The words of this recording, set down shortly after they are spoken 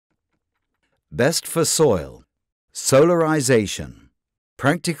Best4Soil, Solarisation,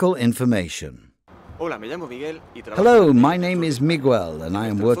 Practical Information. Hello, my name is Miguel and I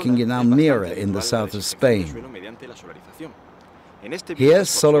am working in Almeria in the south of Spain. Here,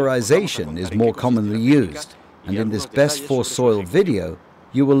 solarisation is more commonly used, and in this Best4Soil video,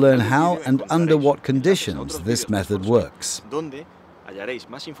 you will learn how and under what conditions this method works. Hallaréis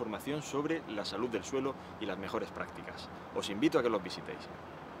más información sobre la salud del suelo y las mejores prácticas. Os invito a que los visitéis.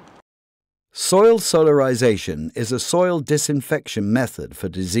 Soil solarisation is a soil disinfection method for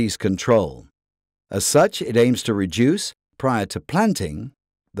disease control. As such, it aims to reduce, prior to planting,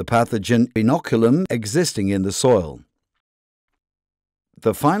 the pathogen inoculum existing in the soil.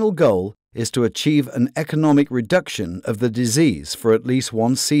 The final goal is to achieve an economic reduction of the disease for at least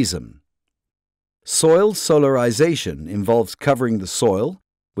one season. Soil solarisation involves covering the soil,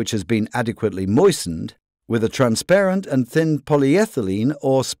 which has been adequately moistened, with a transparent and thin polyethylene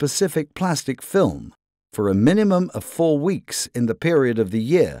or specific plastic film for a minimum of 4 weeks in the period of the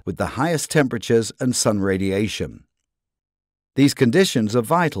year with the highest temperatures and sun radiation. These conditions are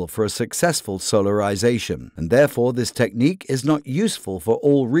vital for a successful solarisation, and therefore this technique is not useful for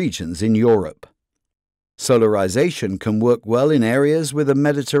all regions in Europe. Solarisation can work well in areas with a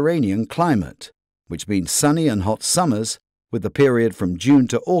Mediterranean climate, which means sunny and hot summers, with the period from June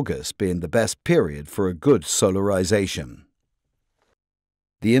to August being the best period for a good solarisation.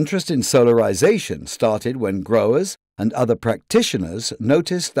 The interest in solarisation started when growers and other practitioners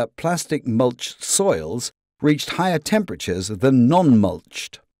noticed that plastic mulched soils reached higher temperatures than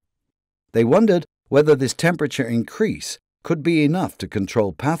non-mulched. They wondered whether this temperature increase could be enough to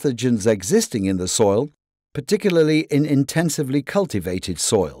control pathogens existing in the soil, particularly in intensively cultivated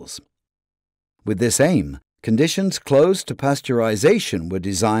soils. With this aim, conditions close to pasteurization were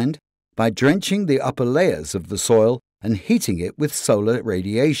designed by drenching the upper layers of the soil and heating it with solar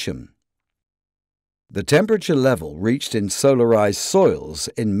radiation. The temperature level reached in solarized soils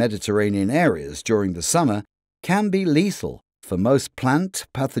in Mediterranean areas during the summer can be lethal for most plant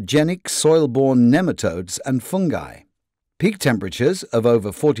pathogenic soil-borne nematodes and fungi. Peak temperatures of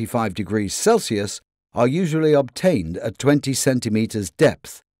over 45 degrees Celsius are usually obtained at 20 centimeters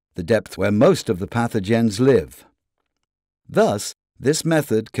depth, the depth where most of the pathogens live. Thus, this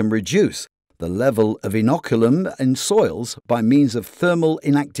method can reduce the level of inoculum in soils by means of thermal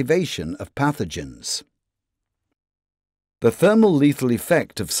inactivation of pathogens. The thermal lethal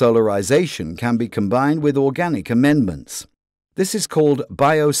effect of solarisation can be combined with organic amendments. This is called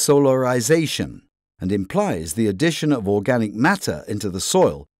biosolarisation and implies the addition of organic matter into the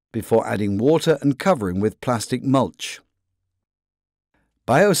soil before adding water and covering with plastic mulch.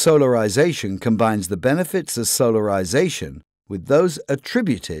 Biosolarisation combines the benefits of solarisation with those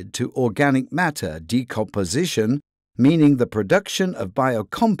attributed to organic matter decomposition, meaning the production of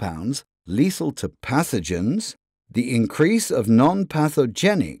biocompounds lethal to pathogens, the increase of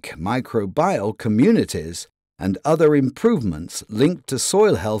non-pathogenic microbial communities, and other improvements linked to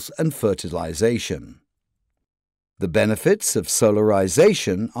soil health and fertilization. The benefits of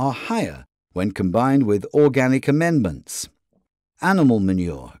solarisation are higher when combined with organic amendments. Animal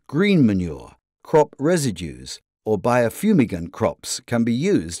manure, green manure, crop residues, or biofumigant crops can be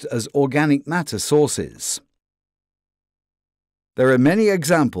used as organic matter sources. There are many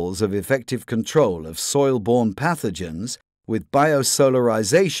examples of effective control of soil-borne pathogens with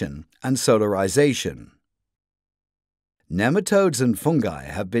biosolarisation and solarisation. Nematodes and fungi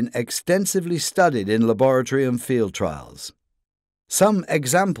have been extensively studied in laboratory and field trials. Some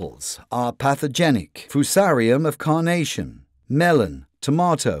examples are pathogenic Fusarium of carnation, melon,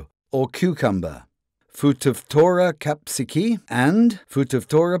 tomato, or cucumber, Phytophthora capsici and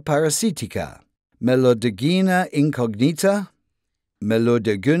Phytophthora parasitica, Melodegina incognita,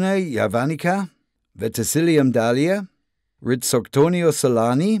 Melodeguna javanica, Verticillium dahlia, Rhizoctonio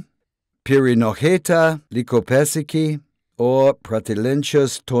solani, Pyrrhinocheta lycopersici, or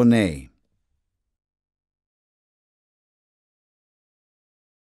Pratylenchus tournei.